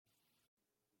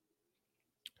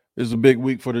It's a big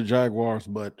week for the Jaguars,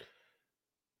 but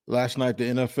last night the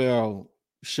NFL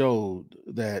showed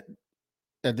that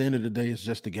at the end of the day, it's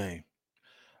just a game.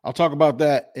 I'll talk about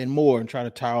that and more and try to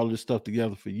tie all this stuff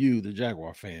together for you, the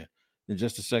Jaguar fan, in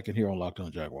just a second here on Locked On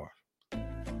Jaguars.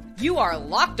 You are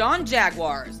Locked On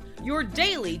Jaguars, your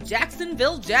daily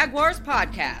Jacksonville Jaguars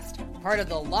podcast, part of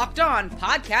the Locked On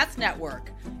Podcast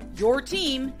Network, your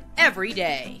team every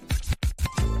day.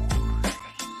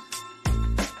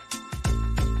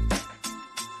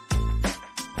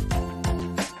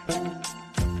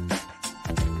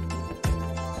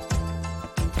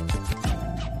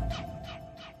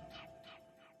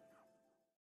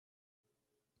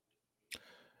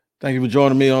 Thank you for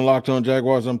joining me on Locked On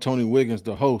Jaguars. I'm Tony Wiggins,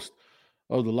 the host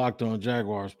of the Locked On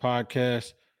Jaguars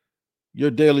podcast, your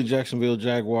daily Jacksonville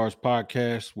Jaguars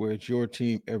podcast, where it's your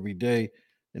team every day.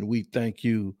 And we thank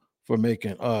you for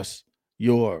making us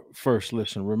your first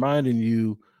listen. Reminding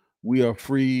you, we are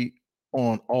free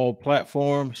on all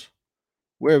platforms,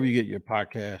 wherever you get your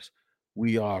podcast.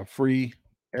 We are free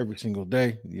every single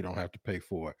day. You don't have to pay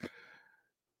for it.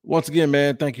 Once again,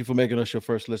 man, thank you for making us your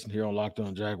first listen here on Locked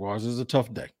On Jaguars. It's a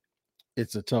tough day.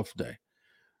 It's a tough day.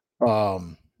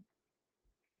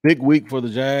 Big week for the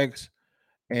Jags,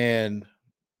 and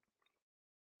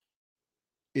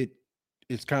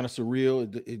it's kind of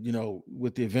surreal.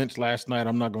 With the events last night,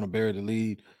 I'm not going to bury the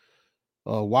lead.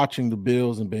 Watching the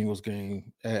Bills and Bengals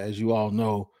game, as you all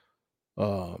know,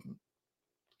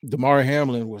 Damari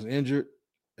Hamlin was injured,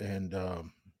 and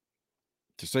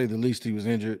to say the least, he was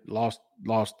injured. Lost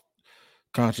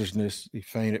consciousness. He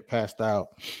fainted, passed out,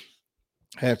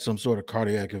 had some sort of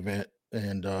cardiac event,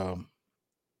 and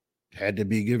had to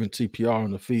be given CPR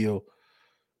on the field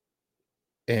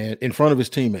and in front of his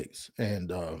teammates. And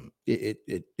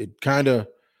it kind of,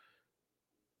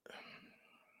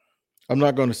 I'm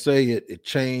not going to say it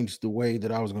changed the way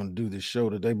that I was going to do this show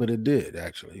today, but it did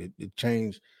actually. It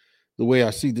changed the way I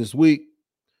see this week,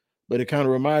 but it kind of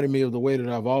reminded me of the way that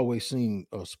I've always seen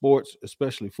sports,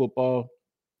 especially football.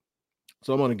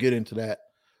 So I'm going to get into that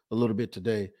a little bit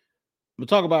today. We'll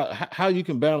talk about how you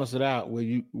can balance it out where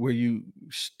you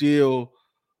still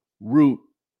root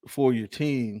for your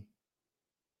team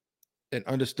and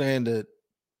understand that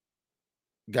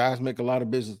guys make a lot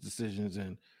of business decisions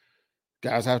and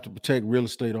guys have to protect real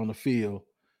estate on the field.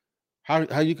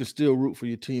 How you can still root for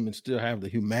your team and still have the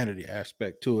humanity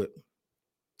aspect to it.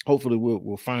 Hopefully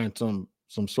we'll find some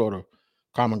sort of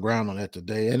common ground on that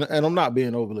today. And I'm not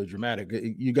being overly dramatic.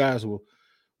 You guys will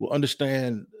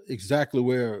understand exactly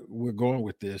where we're going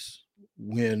with this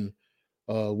when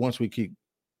once we keep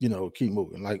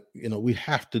moving. Like, we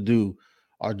have to do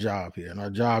our job here. And our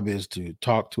job is to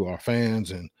talk to our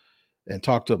fans and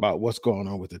talk about what's going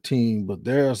on with the team. But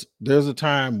there's a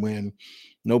time when,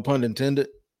 no pun intended,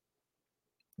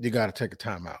 you got to take a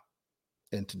timeout.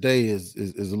 And today is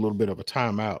a little bit of a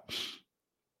timeout,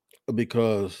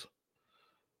 because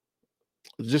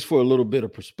just for a little bit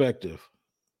of perspective,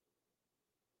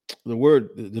 the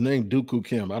name Dooku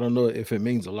Kim, I don't know if it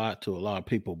means a lot to a lot of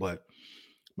people, but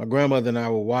my grandmother and I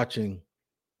were watching,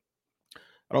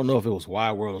 I don't know if it was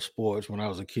Wide World of Sports when I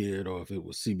was a kid or if it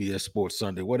was CBS Sports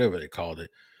Sunday, whatever they called it.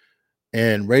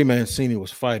 And Ray Mancini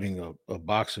was fighting a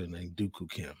boxer named Dooku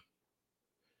Kim.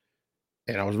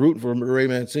 And I was rooting for Ray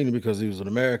Mancini because he was an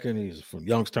American. He's from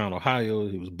Youngstown, Ohio.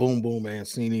 He was Boom Boom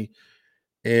Mancini.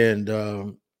 And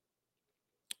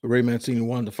Ray Mancini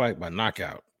won the fight by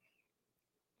knockout.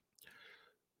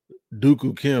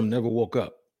 Dooku Kim never woke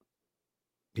up.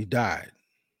 He died.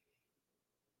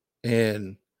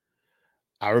 And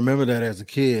I remember that as a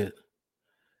kid.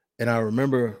 And I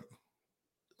remember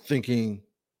thinking,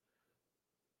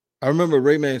 I remember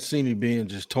Ray Mancini being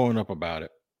just torn up about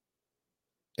it.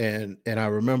 And I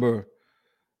remember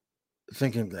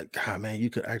thinking that, God, man, you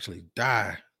could actually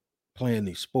die playing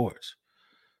these sports.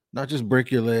 Not just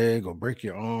break your leg or break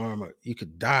your arm, or you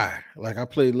could die. Like, I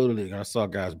played Little League and I saw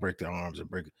guys break their arms and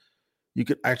break it. You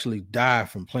could actually die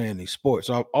from playing these sports.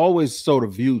 So I've always sort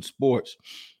of viewed sports,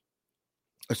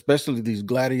 especially these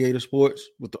gladiator sports,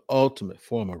 with the ultimate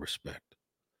form of respect.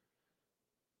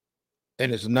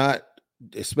 And it's not,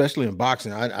 especially in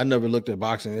boxing, I never looked at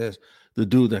boxing as the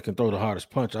dude that can throw the hardest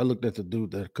punch. I looked at the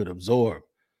dude that could absorb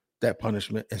that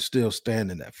punishment and still stand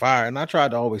in that fire. And I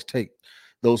tried to always take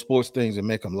those sports things and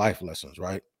make them life lessons,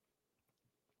 right?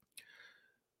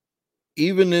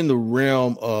 Even in the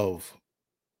realm of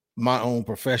my own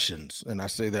professions, and I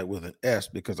say that with an S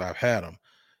because I've had them,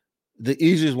 the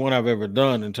easiest one I've ever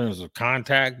done in terms of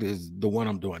contact is the one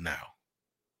I'm doing now,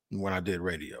 when I did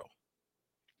radio.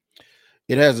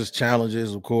 It has its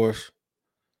challenges, of course,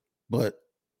 but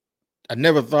I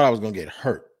never thought I was going to get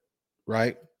hurt,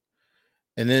 right?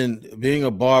 And then being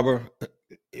a barber,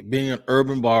 being an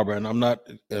urban barber,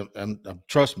 and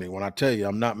trust me when I tell you,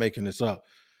 I'm not making this up.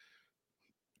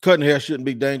 Cutting hair shouldn't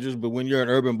be dangerous, but when you're an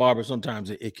urban barber, sometimes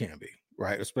it can be,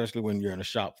 right? Especially when you're in a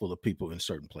shop full of people in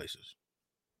certain places.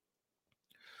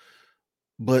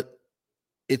 But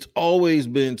it's always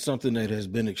been something that has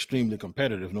been extremely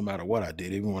competitive, no matter what I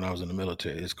did, even when I was in the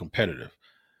military. It's competitive.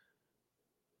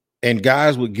 And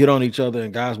guys would get on each other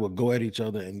and guys would go at each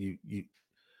other. And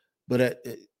but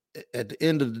at the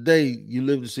end of the day, you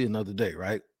live to see another day,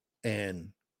 right? And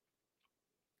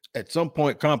at some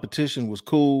point, competition was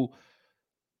cool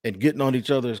and getting on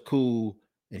each other is cool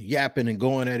and yapping and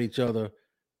going at each other.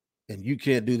 And you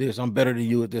can't do this. I'm better than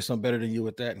you at this. I'm better than you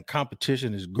at that. And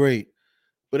competition is great.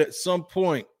 But at some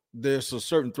point, there's a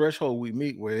certain threshold we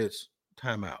meet where it's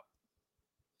timeout.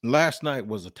 Last night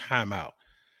was a timeout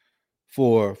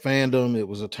for fandom. It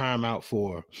was a timeout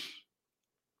for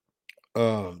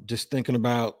just thinking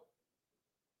about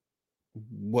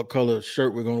what color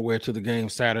shirt we're going to wear to the game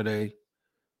Saturday.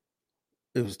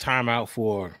 It was timeout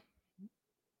for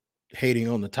hating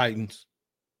on the Titans.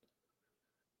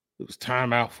 It was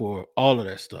timeout for all of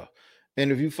that stuff. And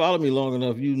if you follow me long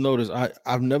enough, you notice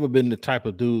I've never been the type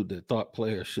of dude that thought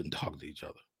players shouldn't talk to each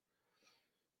other.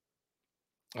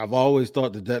 I've always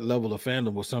thought that level of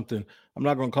fandom was something, I'm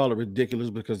not going to call it ridiculous,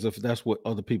 because if that's what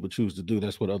other people choose to do,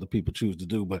 that's what other people choose to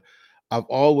do. But I've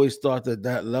always thought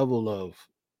that level of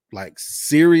like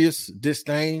serious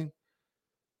disdain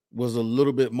was a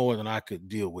little bit more than I could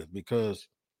deal with, because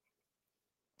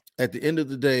at the end of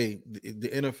the day, the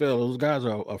NFL, those guys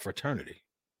are a fraternity.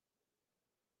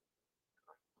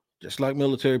 Just like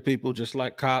military people, just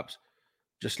like cops,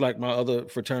 just like my other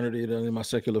fraternity, my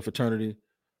secular fraternity,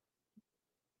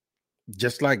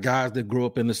 just like guys that grew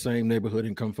up in the same neighborhood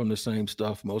and come from the same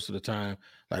stuff most of the time.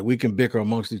 Like, we can bicker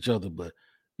amongst each other, but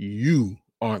you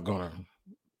aren't gonna,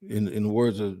 in the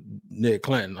words of Ned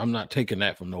Clanton, I'm not taking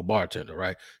that from no bartender,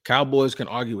 right? Cowboys can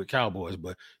argue with cowboys,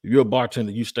 but if you're a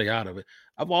bartender, you stay out of it.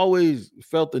 I've always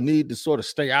felt the need to sort of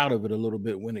stay out of it a little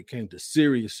bit when it came to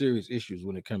serious issues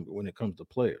when it comes to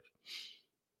players.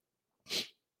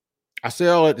 I say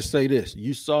all that to say this.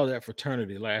 You saw that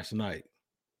fraternity last night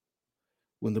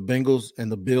when the Bengals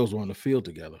and the Bills were on the field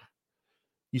together.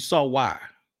 You saw why.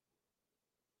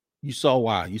 You saw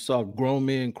why. You saw grown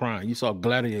men crying. You saw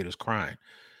gladiators crying.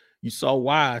 You saw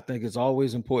why I think it's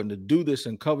always important to do this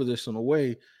and cover this in a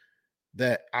way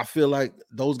that I feel like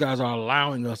those guys are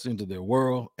allowing us into their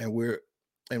world, and we're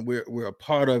a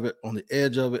part of it, on the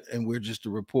edge of it, and we're just to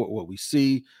report what we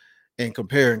see and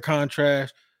compare and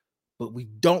contrast. But we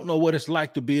don't know what it's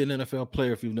like to be an NFL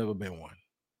player if you've never been one.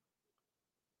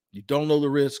 You don't know the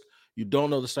risk. You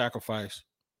don't know the sacrifice.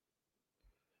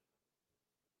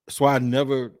 That's why I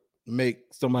never make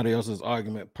somebody else's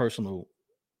argument personal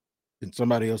and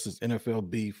somebody else's NFL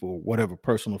beef or whatever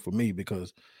personal for me,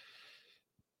 because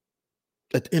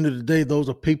at the end of the day, those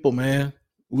are people, man.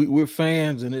 We're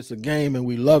fans and it's a game and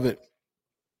we love it,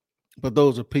 but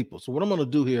those are people. So what I'm going to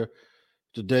do here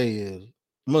today is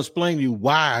I'm going to explain to you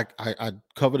why I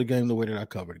cover the game the way that I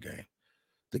cover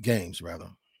the games rather.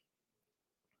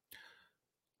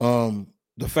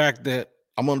 The fact that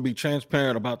I'm going to be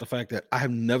transparent about the fact that I have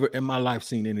never in my life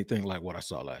seen anything like what I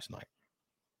saw last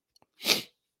night.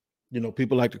 You know,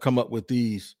 people like to come up with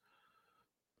these.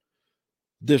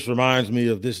 This reminds me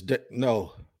of this.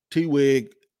 No,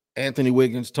 T-Wig, Anthony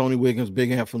Wiggins, Tony Wiggins,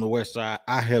 Big Ant from the West Side.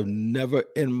 I have never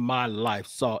in my life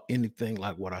saw anything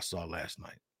like what I saw last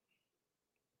night.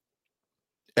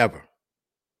 Ever.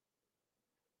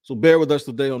 So bear with us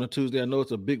today on a Tuesday. I know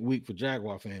it's a big week for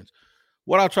Jaguar fans.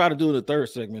 What I'll try to do in the third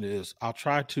segment is I'll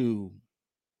try to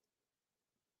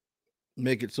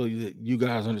make it so that you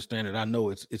guys understand it. I know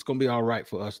it's going to be all right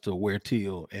for us to wear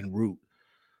teal and root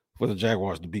for the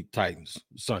Jaguars to beat Titans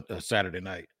Saturday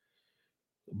night,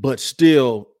 but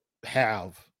still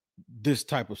have this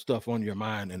type of stuff on your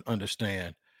mind and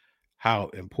understand how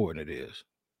important it is.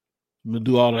 I'm going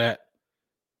to do all of that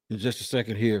in just a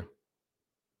second here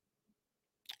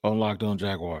on Locked On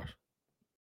Jaguars.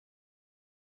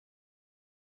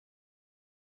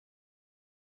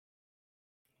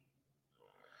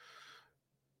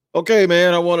 Okay,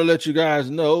 man, I want to let you guys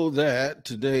know that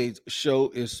today's show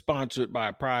is sponsored by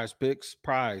Prize Picks.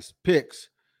 Prize Picks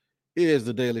is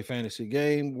the daily fantasy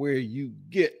game where you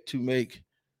get to make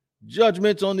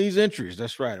judgments on these entries.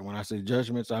 That's right. And when I say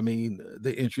judgments, I mean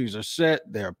the entries are set.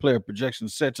 There are player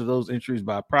projections set to those entries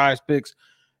by Prize Picks,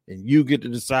 and you get to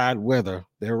decide whether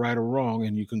they're right or wrong,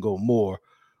 and you can go more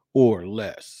or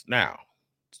less. Now,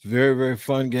 it's a very, very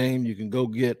fun game. You can go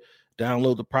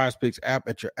download the Prize Picks app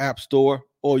at your app store,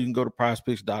 or you can go to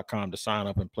prizepicks.com to sign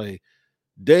up and play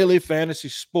Daily fantasy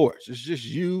sports. It's just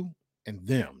you and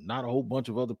them, not a whole bunch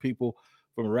of other people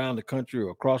from around the country or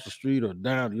across the street or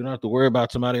down. You don't have to worry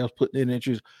about somebody else putting in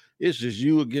entries. It's just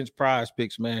you against Prize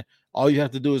Picks, man. All you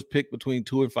have to do is pick between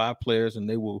 2 and 5 players, and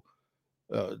they will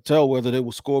tell whether they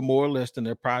will score more or less than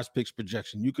their Prize Picks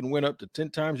projection. You can win up to 10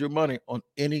 times your money on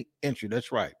any entry.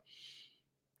 That's right.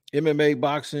 MMA,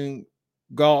 boxing,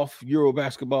 golf, Euro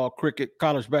basketball, cricket,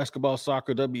 college basketball,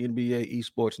 soccer, WNBA,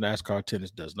 esports, NASCAR,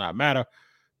 tennis, does not matter.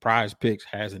 Prize Picks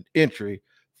has an entry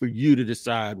for you to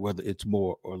decide whether it's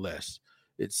more or less.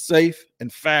 It's safe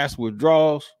and fast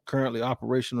withdrawals, currently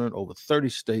operational in over 30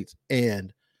 states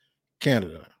and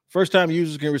Canada. First-time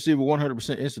users can receive a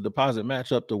 100% instant deposit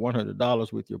match up to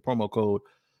 $100 with your promo code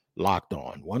Locked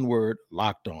On. One word,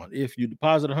 Locked On. If you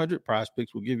deposit 100, Prize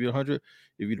Picks will give you 100.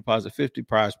 If you deposit 50,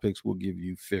 Prize Picks will give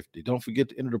you 50. Don't forget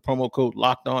to enter the promo code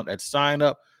Locked On at sign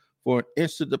up for an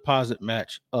instant deposit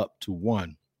match up to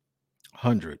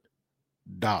 $100.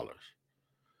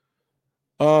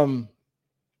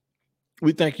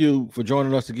 We thank you for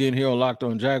joining us again here on Locked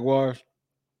On Jaguars,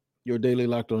 your daily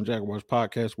Locked On Jaguars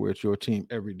podcast, where it's your team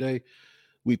every day.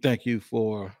 We thank you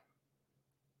for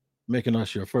making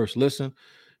us your first listen.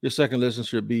 Your second listen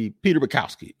should be Peter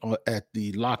Bukowski at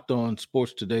the Locked On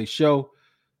Sports Today show.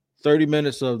 30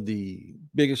 minutes of the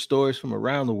biggest stories from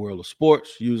around the world of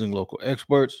sports using local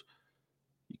experts.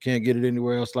 You can't get it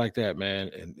anywhere else like that, man.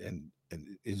 And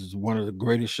it's one of the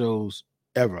greatest shows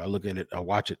ever. I look at it, I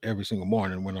watch it every single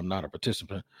morning when I'm not a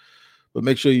participant. But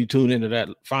make sure you tune into that.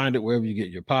 Find it wherever you get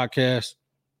your podcast.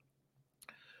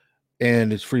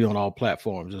 And it's free on all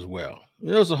platforms as well.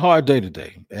 It was a hard day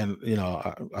today. And,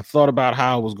 I thought about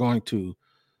how I was going to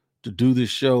do this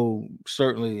show.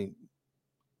 Certainly,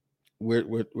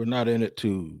 we're not in it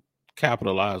to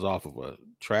capitalize off of a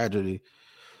tragedy.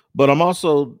 But I'm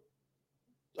also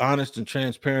honest and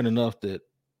transparent enough that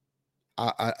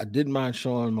I didn't mind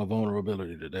showing my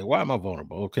vulnerability today. Why am I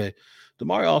vulnerable? Okay.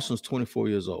 Damari Alston's 24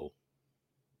 years old.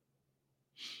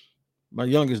 My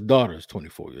youngest daughter is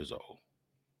 24 years old.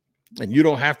 And you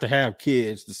don't have to have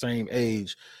kids the same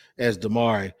age as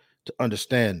Damari to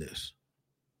understand this.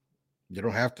 You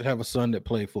don't have to have a son that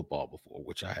played football before,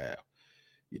 which I have.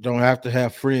 You don't have to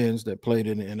have friends that played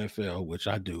in the NFL, which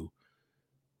I do.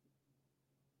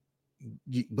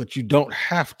 But you don't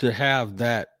have to have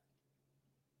that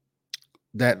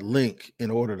link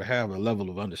in order to have a level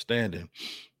of understanding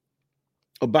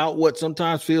about what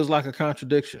sometimes feels like a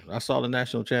contradiction. I saw the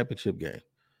national championship game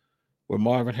where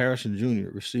Marvin Harrison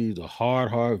Jr. received a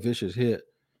hard, vicious hit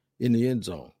in the end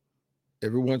zone.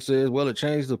 Everyone says, well, it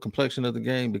changed the complexion of the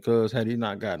game because had he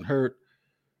not gotten hurt,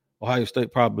 Ohio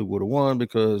State probably would have won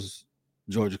because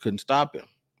Georgia couldn't stop him.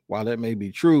 While that may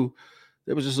be true,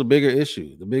 there was just a bigger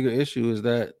issue. The bigger issue is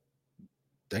that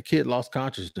kid lost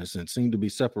consciousness and seemed to be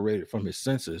separated from his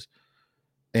senses.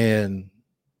 And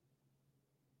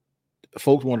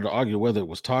folks wanted to argue whether it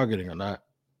was targeting or not.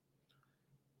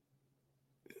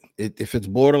 If it's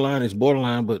borderline, it's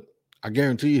borderline, but I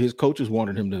guarantee you his coaches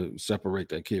wanted him to separate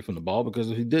that kid from the ball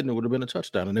because if he didn't, it would have been a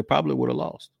touchdown and they probably would have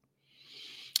lost.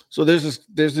 So there's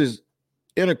this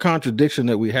inner contradiction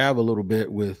that we have a little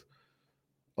bit with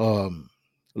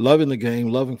loving the game,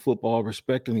 loving football,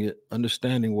 respecting it,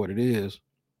 understanding what it is.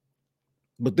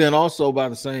 But then also by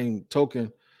the same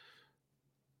token,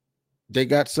 they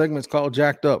got segments called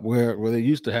Jacked Up where they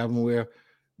used to have them where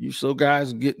you saw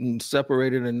guys getting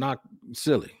separated and knocked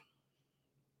silly.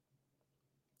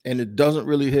 And it doesn't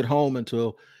really hit home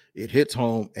until it hits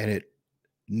home and it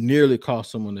nearly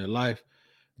cost someone their life.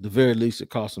 At the very least,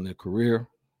 it cost them their career.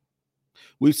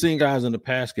 We've seen guys in the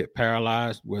past get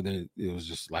paralyzed where it was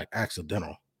just like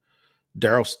accidental.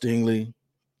 Darryl Stingley,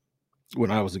 when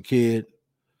I was a kid,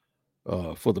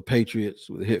 for the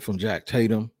Patriots with a hit from Jack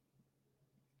Tatum.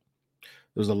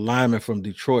 There was a lineman from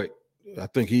Detroit. I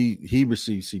think he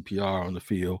received CPR on the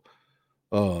field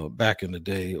back in the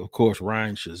day. Of course,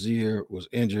 Ryan Shazier was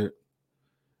injured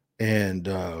and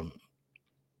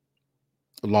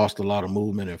lost a lot of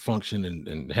movement and function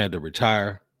and had to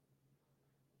retire.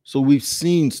 So we've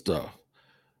seen stuff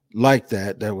like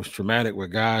that was traumatic where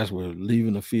guys were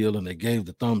leaving the field and they gave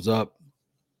the thumbs up.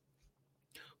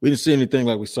 We didn't see anything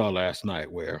like we saw last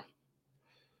night where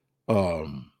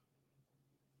the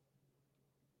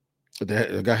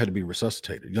guy had to be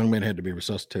resuscitated. Young man had to be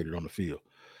resuscitated on the field.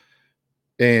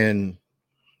 And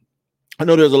I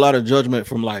know there's a lot of judgment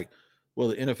from like, well,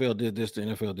 the NFL did this, the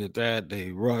NFL did that.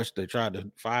 They rushed. They tried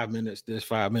to 5 minutes this,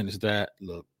 5 minutes that.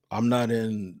 Look,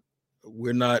 we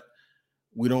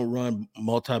don't run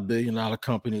multi-billion-dollar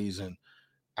companies. And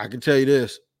I can tell you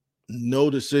this, no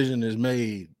decision is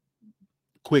made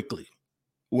quickly.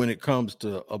 when it comes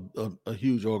to a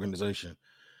huge organization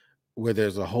where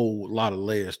there's a whole lot of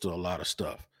layers to a lot of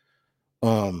stuff.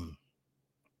 And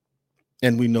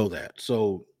we know that.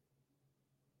 So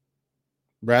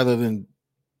rather than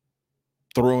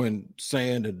throwing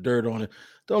sand and dirt on it,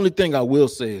 the only thing I will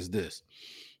say is this.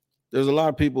 There's a lot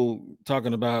of people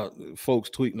talking about folks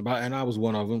tweeting about, and I was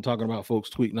one of them, talking about folks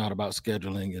tweeting out about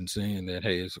scheduling and saying that,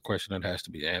 hey, it's a question that has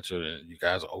to be answered and you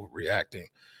guys are overreacting.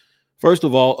 First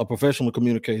of all, a professional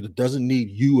communicator doesn't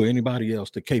need you or anybody else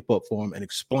to cape up for them and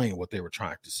explain what they were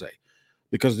trying to say.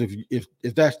 Because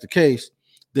if that's the case,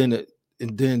 then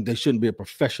they shouldn't be a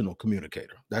professional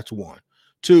communicator. That's one.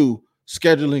 Two,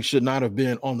 scheduling should not have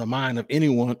been on the mind of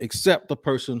anyone except the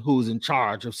person who's in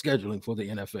charge of scheduling for the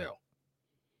NFL.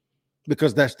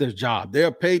 Because that's their job.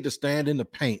 They're paid to stand in the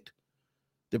paint.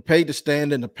 They're paid to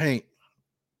stand in the paint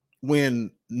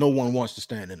when no one wants to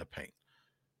stand in the paint.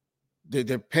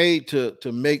 They're paid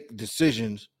to make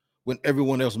decisions when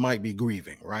everyone else might be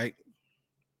grieving, right?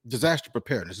 Disaster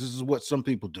preparedness. This is what some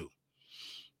people do.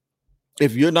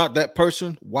 If you're not that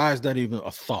person, why is that even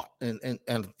a thought? And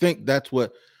I think that's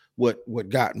what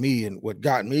got me. And what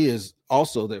got me is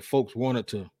also that folks wanted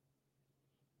to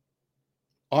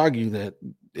argue that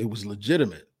it was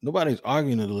legitimate. Nobody's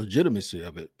arguing the legitimacy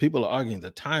of it. People are arguing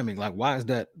the timing. Like, why is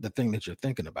that the thing that you're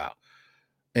thinking about?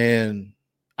 And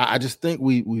I just think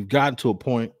we've gotten to a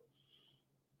point,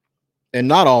 and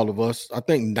not all of us, I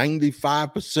think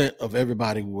 95% of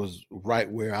everybody was right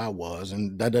where I was.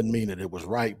 And that doesn't mean that it was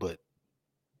right, but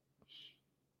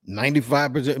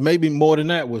 95%, maybe more than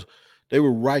that, they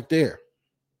were right there.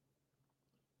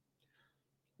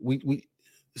 We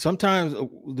sometimes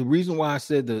the reason why I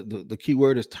said the key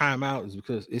word is timeout is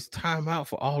because it's timeout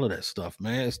for all of that stuff,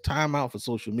 man. It's timeout for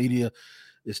social media.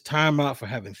 It's timeout for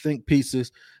having think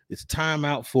pieces. It's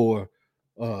timeout for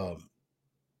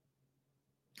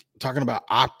talking about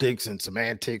optics and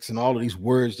semantics and all of these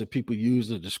words that people use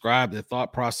to describe their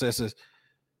thought processes.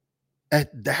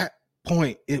 At that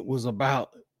point, it was about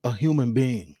a human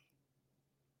being.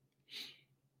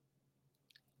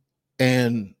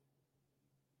 And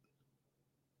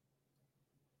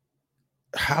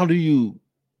how do you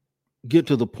get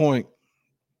to the point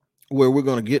where we're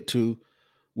going to get to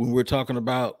when we're talking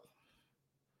about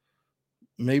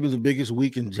maybe the biggest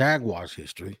week in Jaguars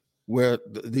history, where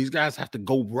these guys have to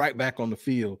go right back on the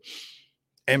field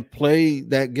and play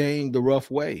that game the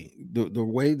rough way, the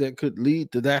way that could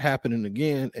lead to that happening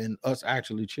again and us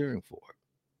actually cheering for it?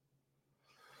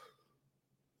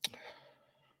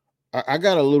 I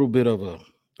got a little bit of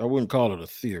I wouldn't call it a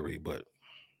theory, but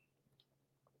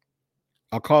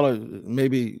I'll call it,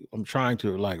 maybe I'm trying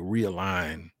to like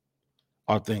realign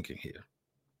our thinking here.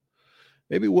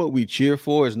 Maybe what we cheer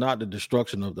for is not the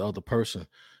destruction of the other person.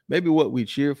 Maybe what we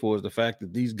cheer for is the fact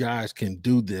that these guys can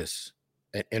do this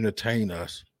and entertain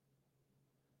us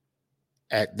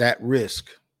at that risk.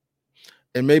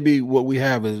 And maybe what we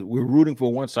have is we're rooting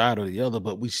for one side or the other,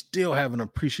 but we still have an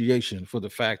appreciation for the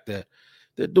fact that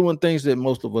they're doing things that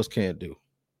most of us can't do.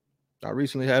 I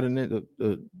recently had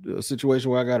a situation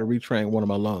where I got to retrain one of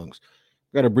my lungs.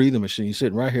 I got a breathing machine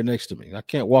sitting right here next to me. I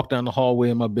can't walk down the hallway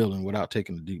in my building without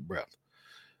taking a deep breath.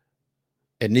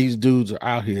 And these dudes are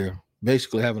out here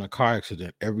basically having a car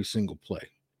accident every single play.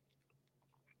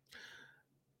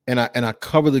 And I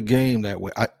cover the game that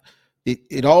way.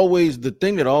 The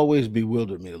thing that always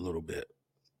bewildered me a little bit,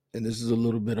 and this is a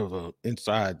little bit of a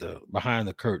behind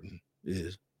the curtain,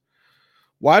 is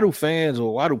why do fans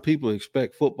or why do people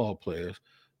expect football players,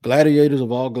 gladiators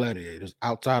of all gladiators,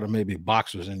 outside of maybe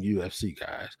boxers and UFC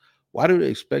guys, why do they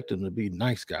expect them to be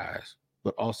nice guys,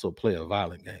 but also play a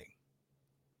violent game?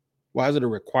 Why is it a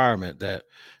requirement that,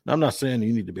 and I'm not saying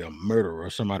you need to be a murderer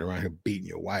or somebody around here beating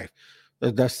your wife.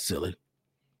 That's silly.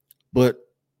 But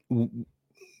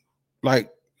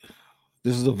like,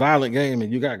 this is a violent game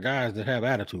and you got guys that have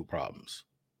attitude problems.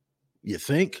 You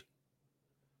think?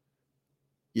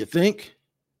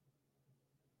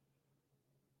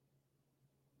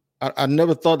 I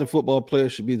never thought the football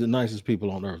players should be the nicest people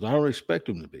on earth. I don't expect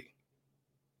them to be. I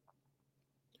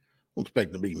don't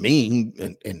expect them to be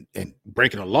mean and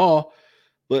breaking the law,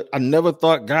 but I never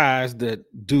thought guys that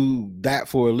do that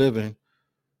for a living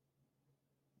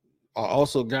are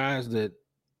also guys that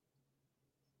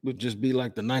would just be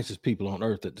like the nicest people on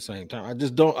earth at the same time.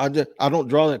 I don't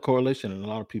draw that correlation, and a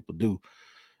lot of people do.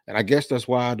 And I guess that's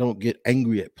why I don't get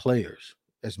angry at players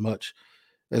as much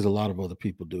as a lot of other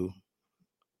people do.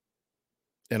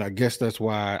 And I guess that's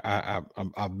why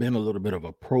I've been a little bit of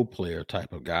a pro player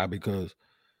type of guy, because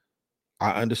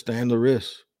I understand the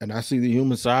risk and I see the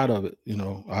human side of it. You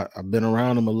know, I've been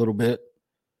around them a little bit.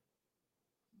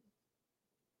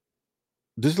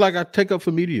 Just like I take up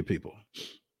for media people.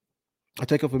 I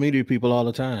take up for media people all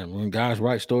the time. When guys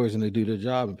write stories and they do their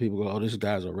job, and people go, "Oh, this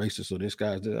guy's a racist," or "This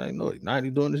guy's," I know he's not.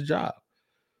 He's doing his job.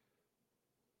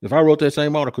 If I wrote that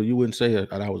same article, you wouldn't say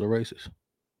that I was a racist.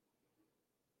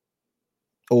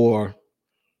 Or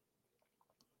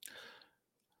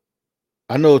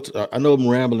I know I'm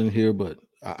rambling here, but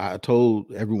I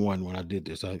told everyone when I did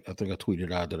this, I think I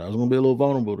tweeted out that I was going to be a little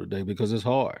vulnerable today because it's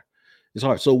hard. It's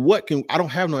hard. So I don't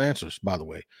have no answers, by the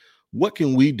way. What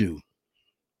can we do?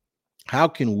 How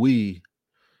can we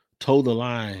toe the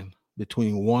line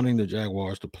between wanting the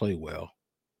Jaguars to play well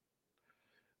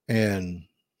and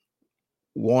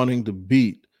wanting to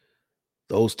beat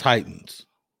those Titans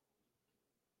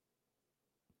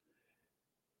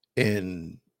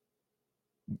and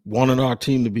wanting our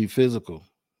team to be physical,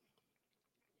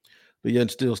 but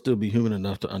yet still be human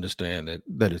enough to understand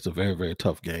that it's a very, very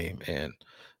tough game and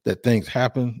that things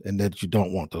happen and that you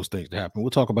don't want those things to happen.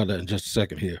 We'll talk about that in just a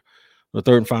second here. The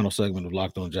third and final segment of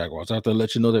Locked On Jaguars. I have to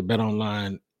let you know that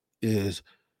BetOnline is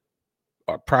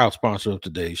our proud sponsor of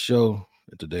today's show.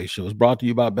 And today's show is brought to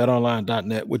you by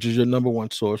BetOnline.net, which is your number one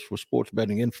source for sports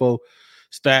betting info,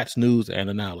 stats, news, and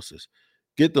analysis.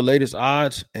 Get the latest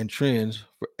odds and trends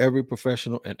for every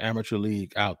professional and amateur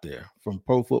league out there, from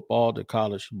pro football to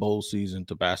college bowl season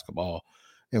to basketball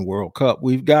and World Cup.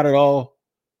 We've got it all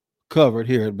covered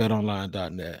here at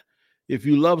betonline.net. If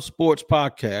you love sports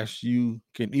podcasts, you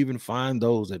can even find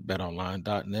those at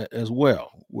betonline.net as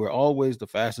well. We're always the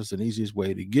fastest and easiest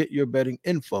way to get your betting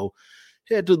info.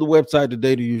 Head to the website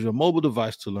today to use your mobile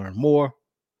device to learn more,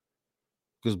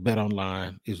 because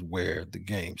BetOnline is where the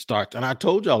game starts. And I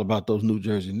told y'all about those New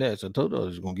Jersey Nets. I told y'all I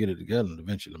was going to get it together and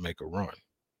eventually make a run.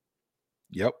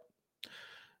 Yep.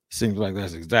 Seems like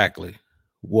that's exactly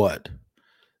what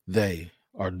they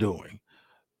are doing.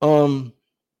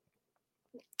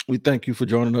 We thank you for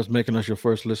joining us, making us your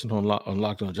first listen on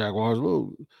Locked On Jaguars.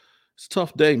 Well, it's a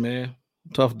tough day, man.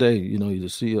 Tough day. You know, you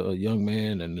see a young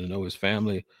man and, you know, his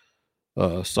family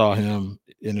saw him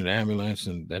in an ambulance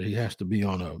and that he has to be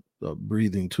on a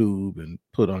breathing tube and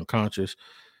put unconscious.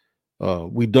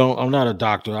 I'm not a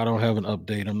doctor. I don't have an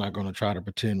update. I'm not going to try to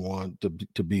pretend one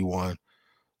to be one.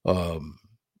 I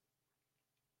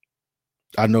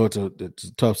know it's a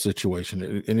tough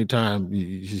situation. Anytime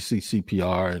you see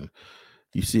CPR and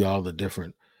you see all the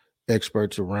different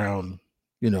experts around,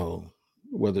 you know,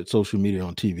 whether it's social media,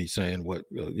 on TV, saying what,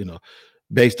 you know,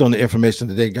 based on the information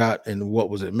that they got and what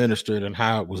was administered and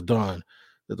how it was done,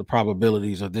 that the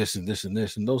probabilities of this and this and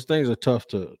this, and those things are tough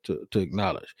to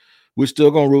acknowledge. We're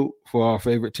still going to root for our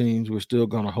favorite teams. We're still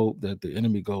going to hope that the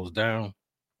enemy goes down.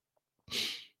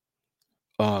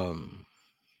 But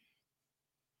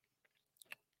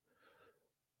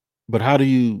how do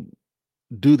you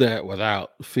do that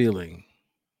without feeling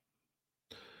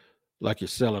like you're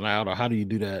selling out? Or how do you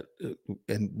do that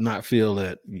and not feel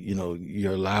that, you know,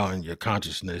 you're allowing your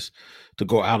consciousness to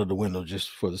go out of the window just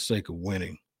for the sake of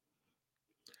winning?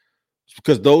 It's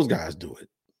because those guys do it.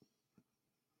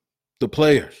 The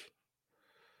players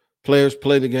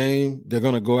play the game. They're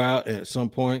going to go out, and at some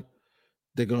point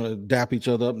they're going to dap each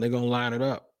other up and they're going to line it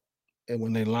up. And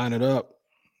when they line it up,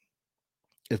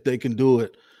 if they can do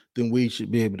it, then we should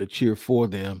be able to cheer for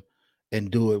them and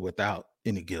do it without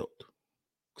any guilt.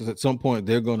 Because at some point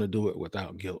they're going to do it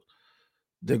without guilt.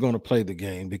 They're going to play the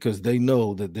game because they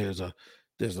know that there's an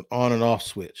on and off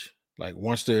switch. Like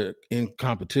once they're in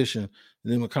competition,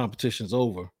 and then when competition's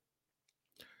over,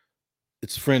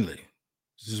 it's friendly.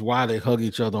 This is why they hug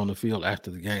each other on the field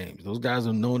after the games. Those guys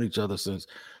have known each other since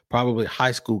probably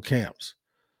high school camps.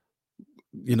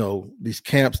 You know, these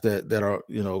camps that are,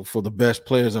 you know, for the best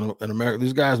players in America.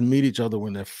 These guys meet each other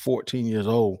when they're 14 years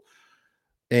old.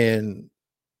 And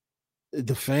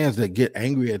the fans that get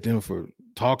angry at them for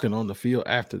talking on the field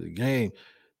after the game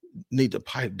need to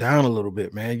pipe down a little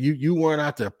bit, man. You weren't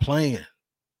out there playing.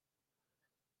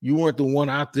 You weren't the one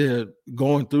out there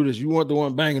going through this. You weren't the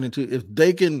one banging into. If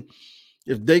they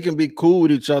can be cool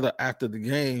with each other after the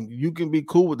game, you can be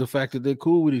cool with the fact that they're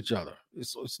cool with each other.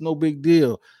 It's no big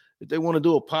deal. If they want to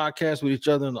do a podcast with each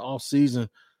other in the off season,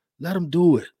 let them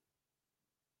do it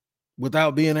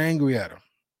without being angry at them.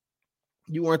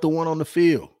 You weren't the one on the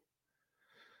field.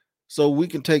 So we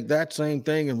can take that same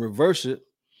thing and reverse it.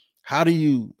 How do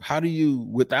you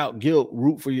without guilt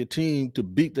root for your team to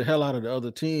beat the hell out of the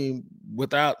other team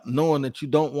without knowing that you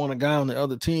don't want a guy on the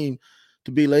other team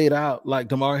to be laid out like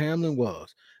Damar Hamlin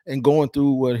was and going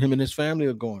through what him and his family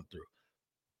are going through?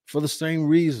 For the same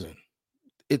reason,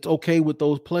 it's okay with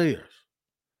those players.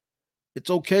 It's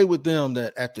okay with them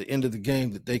that at the end of the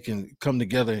game that they can come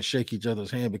together and shake each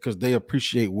other's hand because they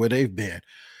appreciate where they've been.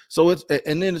 So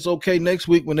and then it's okay next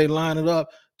week when they line it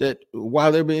up that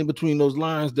while they're in between those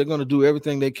lines, they're going to do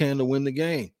everything they can to win the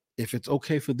game. If it's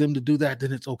okay for them to do that,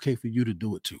 then it's okay for you to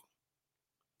do it too.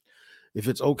 If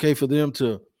it's okay for them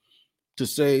to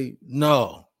say,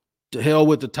 no, to hell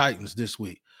with the Titans this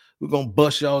week. We're going to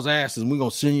bust y'all's asses and we're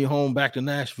going to send you home back to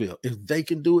Nashville. If they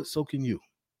can do it, so can you.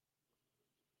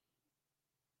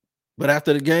 But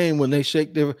after the game, when they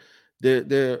shake their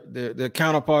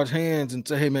counterparts' hands and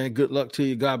say, hey, man, good luck to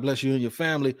you. God bless you and your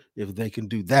family. If they can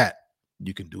do that,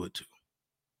 you can do it too.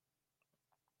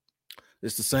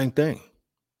 It's the same thing.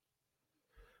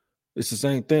 It's the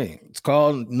same thing. It's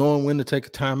called knowing when to take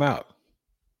a time out.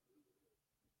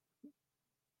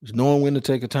 It's knowing when to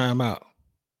take a time out.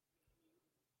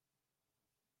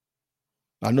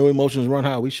 I know emotions run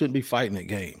high. We shouldn't be fighting at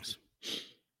games.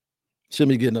 Shouldn't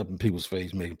be getting up in people's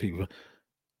face, making people.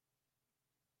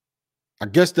 I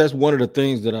guess that's one of the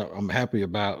things that I'm happy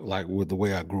about, like with the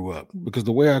way I grew up. Because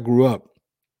the way I grew up,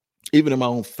 even in my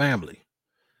own family,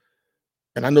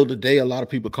 and I know today a lot of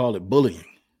people call it bullying.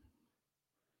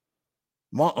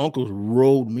 My uncles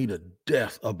rolled me to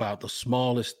death about the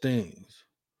smallest things,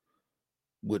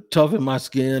 would toughen my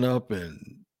skin up.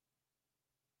 And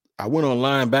I went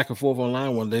online, back and forth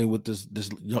online one day with this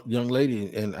young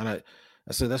lady, and I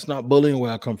said, that's not bullying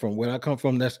where I come from. Where I come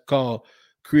from, that's called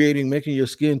making your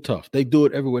skin tough. They do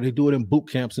it everywhere. They do it in boot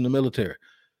camps in the military.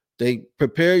 They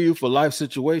prepare you for life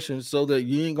situations so that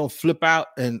you ain't gonna flip out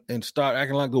and start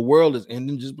acting like the world is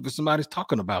ending just because somebody's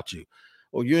talking about you.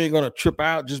 Or you ain't gonna trip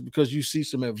out just because you see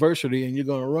some adversity and you're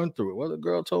gonna run through it. Well, the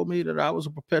girl told me that I was a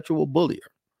perpetual bullier.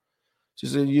 She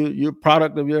said, you're a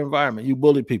product of your environment. You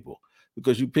bully people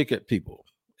because you pick at people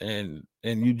and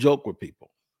you joke with people.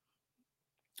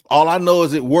 All I know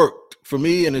is it worked for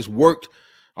me, and it's worked.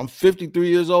 I'm 53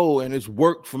 years old, and it's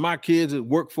worked for my kids. It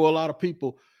worked for a lot of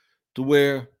people to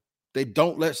where they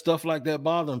don't let stuff like that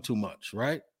bother them too much,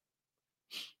 right?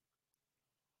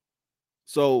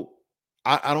 So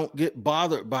I don't get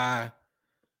bothered by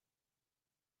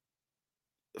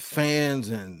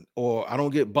fans or I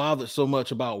don't get bothered so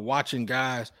much about watching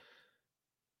guys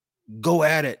go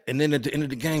at it, and then at the end of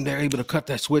the game, they're able to cut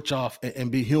that switch off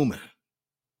and be human.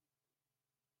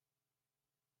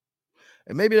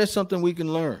 And maybe that's something we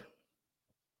can learn.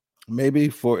 Maybe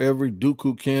for every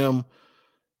Dooku Kim,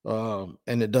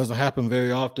 and it doesn't happen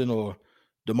very often, or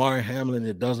Damari Hamlin,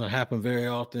 it doesn't happen very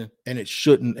often, and it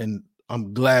shouldn't, and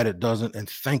I'm glad it doesn't, and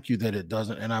thank you that it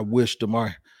doesn't, and I wish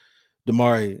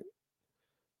Damari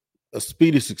a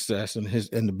speedy success and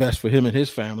the best for him and his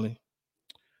family.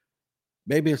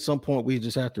 Maybe at some point we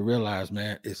just have to realize,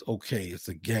 man, it's okay. It's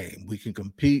a game. We can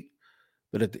compete,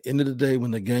 but at the end of the day,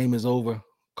 when the game is over,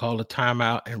 call a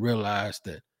timeout and realize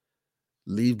that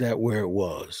leave that where it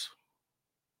was.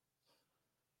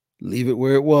 Leave it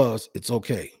where it was. It's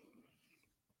okay.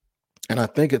 And I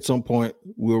think at some point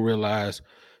we'll realize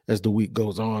as the week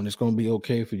goes on, it's going to be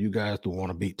okay for you guys to want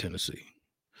to beat Tennessee.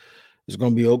 It's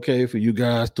going to be okay for you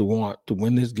guys to want to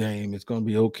win this game. It's going to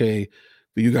be okay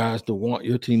for you guys to want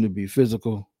your team to be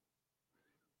physical.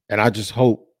 And I just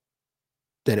hope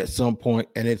that at some point,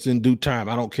 and it's in due time,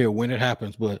 I don't care when it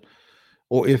happens,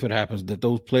 or if it happens, that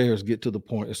those players get to the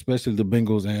point, especially the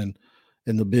Bengals and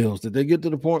the Bills, that they get to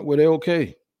the point where they're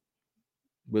okay.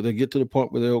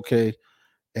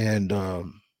 And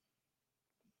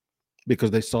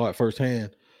because they saw it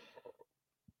firsthand.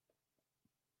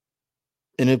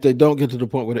 And if they don't get to the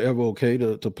point where they're ever okay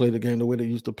to play the game the way they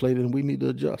used to play, then we need to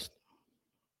adjust.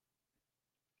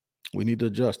 We need to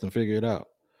adjust and figure it out.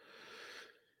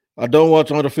 I don't want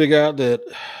y'all to figure out that,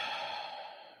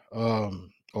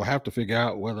 or have to figure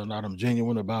out whether or not I'm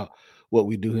genuine about what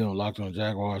we do here on Locked On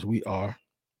Jaguars. We are.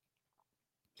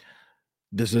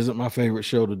 This isn't my favorite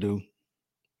show to do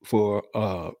for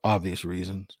obvious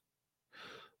reasons,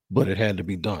 but it had to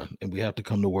be done, and we have to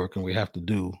come to work, and we have to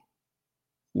do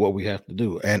what we have to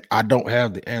do. And I don't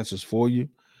have the answers for you,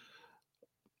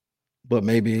 but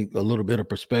maybe a little bit of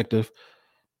perspective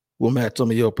will match some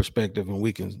of your perspective, and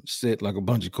we can sit like a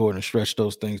bungee cord and stretch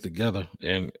those things together.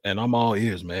 And I'm all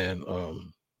ears, man.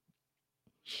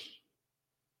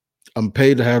 I'm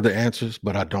paid to have the answers,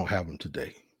 but I don't have them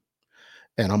today,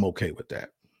 and I'm okay with that.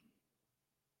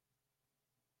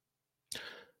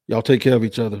 Y'all take care of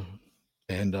each other,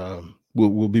 and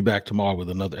we'll be back tomorrow with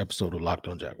another episode of Locked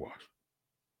On Jaguars.